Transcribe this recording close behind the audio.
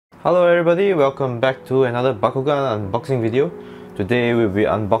Hello everybody, welcome back to another Bakugan unboxing video. Today we'll be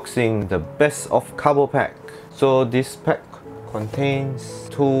unboxing the best of Cubbo pack. So this pack contains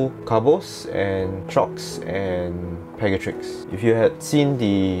 2 Cubbos and TROX and PEGATRIX. If you had seen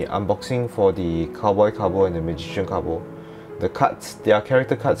the unboxing for the Cowboy Cubbo and the Magician Cubbo, the cards, their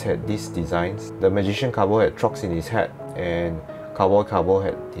character cards had these designs. The Magician Cubbo had TROX in his hat and Cowboy Cubbo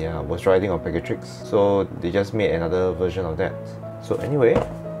had was riding on PEGATRIX. So they just made another version of that. So anyway,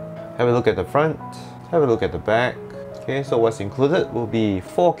 have a look at the front, have a look at the back. Okay, so what's included will be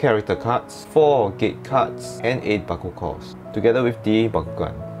 4 character cards, 4 gate cards, and 8 BakuCores, together with the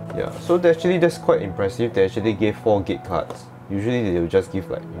Bakugan. Yeah, so that's quite impressive. They actually gave 4 gate cards. Usually they will just give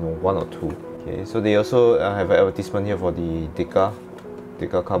like 1 or 2. Okay, so they also have an advertisement here for the Deka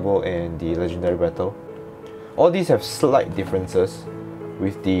Cubbo and the Legendary Battle. All these have slight differences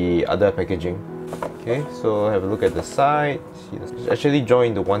with the other packaging. Okay, so have a look at the side. It's actually drawn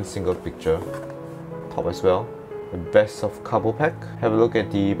into one single picture. Top as well. The best of Cubbo pack. Have a look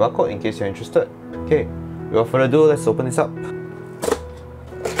at the barcode in case you're interested. Okay, without further ado, let's open this up.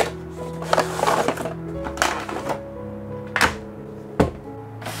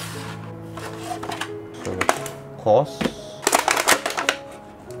 So, of course.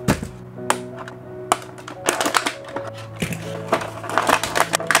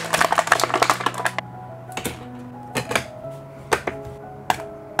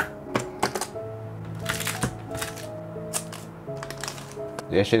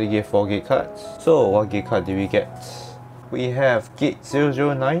 They actually gave 4 gate cards. So what gate card did we get? We have gate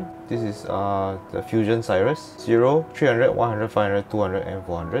 009. This is the Fusion Cyrus. 0, 300, 100, 500, 200 and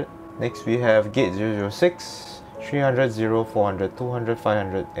 400. Next we have gate 006. 300, 0, 400, 200,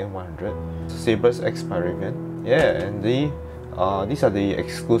 500 and 100. Saber's X Pyravian. Yeah, and these are the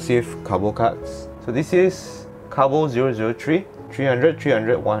exclusive Cubbo cards. So this is Cubbo 003. 300,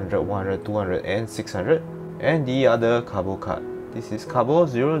 300, 100, 100, 200 and 600. And the other Cubbo card. This is Cubbo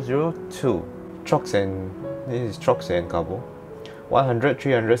 002. TROX and this is TROX and Cubbo. 100,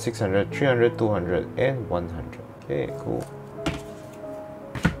 300, 600, 300, 200 and 100. Okay, cool.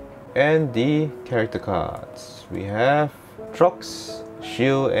 And the character cards. We have TROX,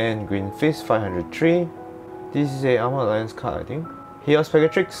 Shield and Green Fist 503. This is a Armor Alliance card, I think. HAOS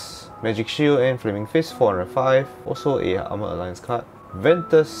PEGATRIX, Magic Shield and Flaming Fist 405. Also a Armor Alliance card.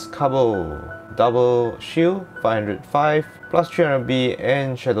 VENTUS Cubbo, Double Shield 505, plus 300B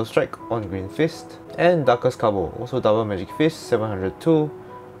and Shadow Strike on Green Fist. And DARKUS Cubbo, also Double Magic Fist 702,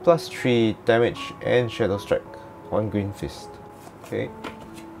 plus 3 damage and Shadow Strike on Green Fist. Okay.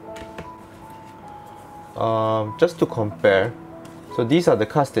 Just to compare, so these are the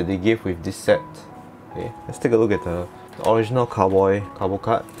cards that they gave with this set. Okay, let's take a look at the original Cubbo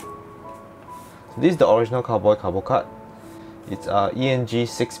card. So this is the original Cubbo card. It's ENG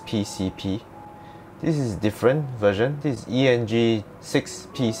 6PCP. This is a different version. This is ENG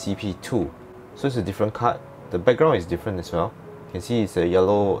 6PCP2. So it's a different card. The background is different as well. You can see it's a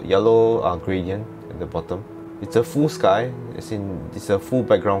yellow gradient at the bottom. It's a full sky, as in it's a full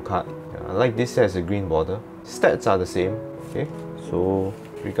background card. I like this has a green border. Stats are the same. Okay. So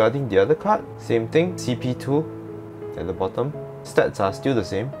regarding the other card, same thing. CP2 at the bottom. Stats are still the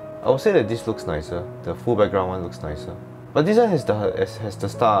same. I would say that this looks nicer. The full background one looks nicer. But this one has the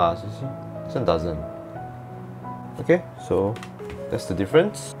stars, you see? This one doesn't. Okay, so that's the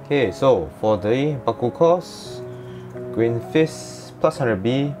difference. Okay, so for the BakuCores, Green Fist plus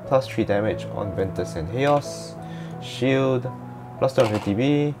 100B plus 3 damage on Ventus and HAOS. Shield plus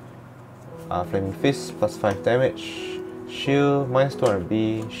 250B. Flaming Fist plus 5 damage. Shield minus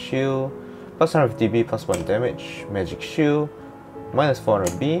 200B. Shield plus 150B plus 1 damage. Magic Shield minus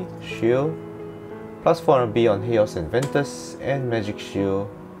 400B. Shield plus 400B on HAOS and Ventus, and Magic Shield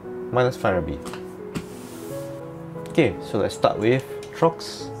minus 500B. Okay, so let's start with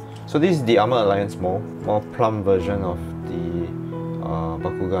TROX. So this is the Armor Alliance more plump version of the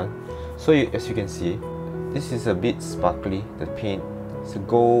Bakugan. So as you can see, this is a bit sparkly. The paint, it's a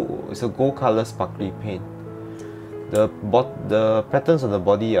gold color sparkly paint. The patterns on the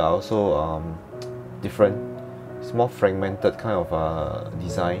body are also different. It's more fragmented kind of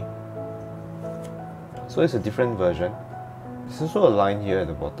design. So it's a different version. There's also a line here at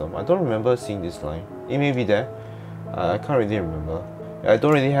the bottom. I don't remember seeing this line. It may be there. I can't really remember. I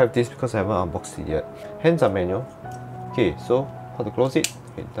don't really have this because I haven't unboxed it yet. Hands are manual. Okay, so how to close it?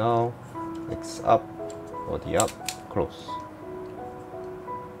 Head down, legs up, body up, close.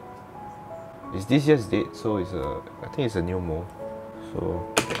 Is this year's date? So I think it's a new mold.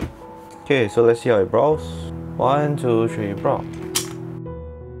 So okay, so let's see how it browse. 1, 2, 3, browse.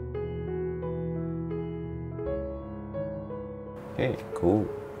 Okay, cool.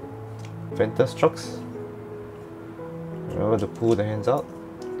 VENTUS TROX. Remember to pull the hands out.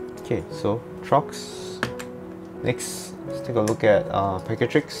 Okay, so TROX. Next, let's take a look at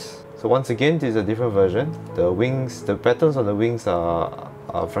PEGATRIX. So once again, this is a different version. The wings, the patterns on the wings are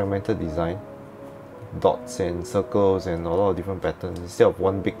fragmented design. Dots and circles and a lot of different patterns instead of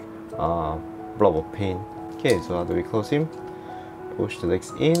one big blob of paint. Okay, so how do we close him? Push the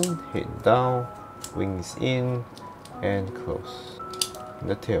legs in, head down, wings in, and close.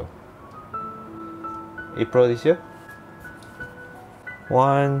 The tail. April this year.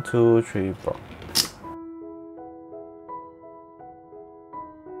 1, 2, 3, block.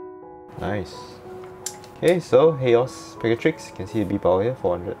 Nice. Okay, so HAOS PEGATRIX. You can see the B power here,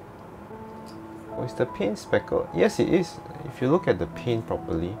 400. Oh, is the paint speckled? Yes, it is. If you look at the paint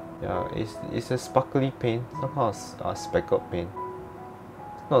properly, yeah, it's a sparkly paint, somehow a speckled paint.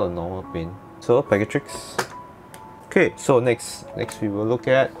 It's not a normal paint. So PEGATRIX. Okay, so next we will look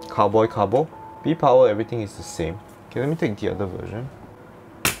at Cubbo. B power, everything is the same. Okay, let me take the other version.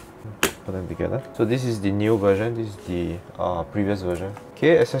 Put them together. So this is the new version. This is the previous version.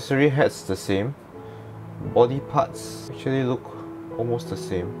 Okay, accessory heads the same. Body parts actually look almost the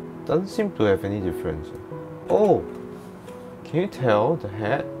same. Doesn't seem to have any difference. Oh, can you tell the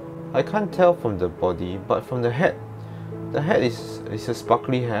head? I can't tell from the body, but from the head is a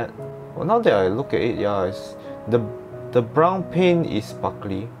sparkly head. Well, now that I look at it, yeah, it's the brown paint is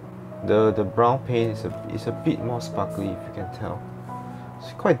sparkly. The brown paint is a bit more sparkly, if you can tell.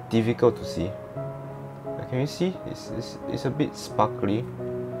 It's quite difficult to see. Can you see? It's a bit sparkly.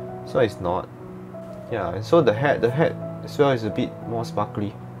 So it's not. Yeah, and so the head as well is a bit more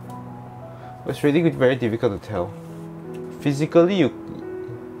sparkly. But it's really very difficult to tell. Physically,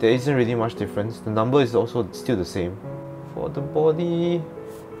 there isn't really much difference. The number is also still the same. For the body,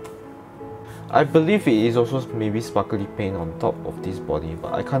 I believe it is also maybe sparkly paint on top of this body,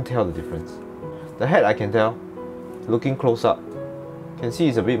 but I can't tell the difference. The head I can tell. Looking close up, you can see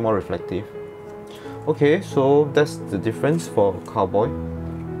it's a bit more reflective. Okay, so that's the difference for Cowboy.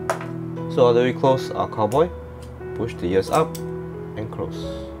 So how do we close our Cowboy? Push the ears up and close.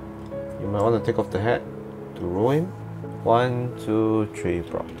 You might want to take off the hat to roll him. 1, 2, 3,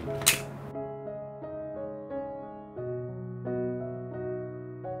 drop.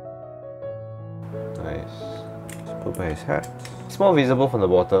 Nice. Just put back his hat. It's more visible from the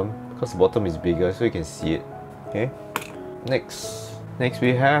bottom because the bottom is bigger, so you can see it. Okay. Next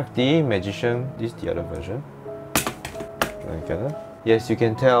we have the Magician. This is the other version. Together. Yes, you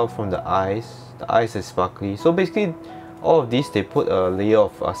can tell from the eyes. The eyes are sparkly. So basically, all of these they put a layer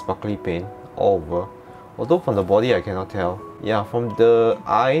of sparkly paint all over. Although from the body I cannot tell. Yeah, from the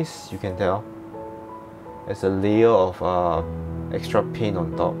eyes you can tell. There's a layer of extra paint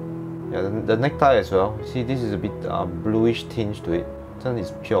on top. Yeah, the necktie as well. See, this is a bit bluish tinge to it. This one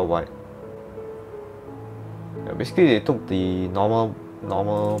is pure white. Yeah, basically they took the normal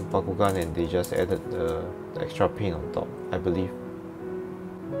Bakugan and they just added the extra paint on top, I believe.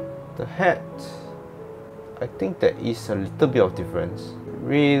 The hat, I think there is a little bit of difference.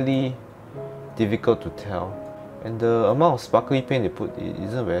 Really difficult to tell. And the amount of sparkly paint they put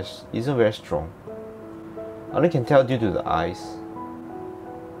isn't very strong. I only can tell due to the eyes.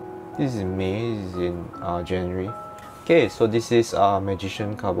 This is in May, this is in January. Okay, so this is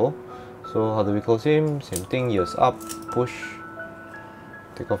Magician Cubbo. So how do we close him? Same thing, ears up, push,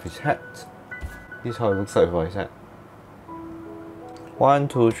 take off his hat. This is how it looks like for his hat. 1,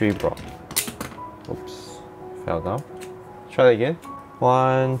 2, 3, block. Oops, fell down. Try that again.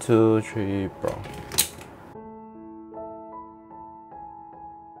 1, 2, 3, block.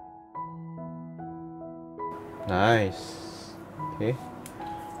 Nice. Okay.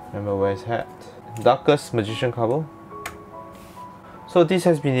 Remember where his hat. DARKUS Magician Cubbo. So this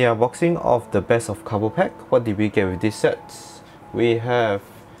has been the unboxing of the Best of Cubbo pack. What did we get with these sets? We have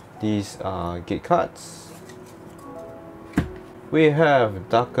these gate cards. We have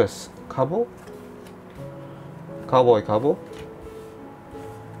DARKUS Cubbo, Cowboy Cubbo,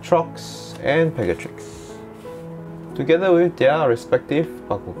 TROX, and PEGATRIX, together with their respective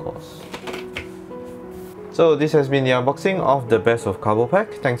BakuCores. So this has been the unboxing of the Best of Cubbo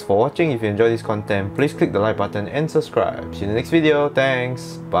pack. Thanks for watching. If you enjoyed this content, please click the like button and subscribe. See you in the next video.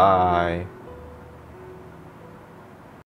 Thanks. Bye.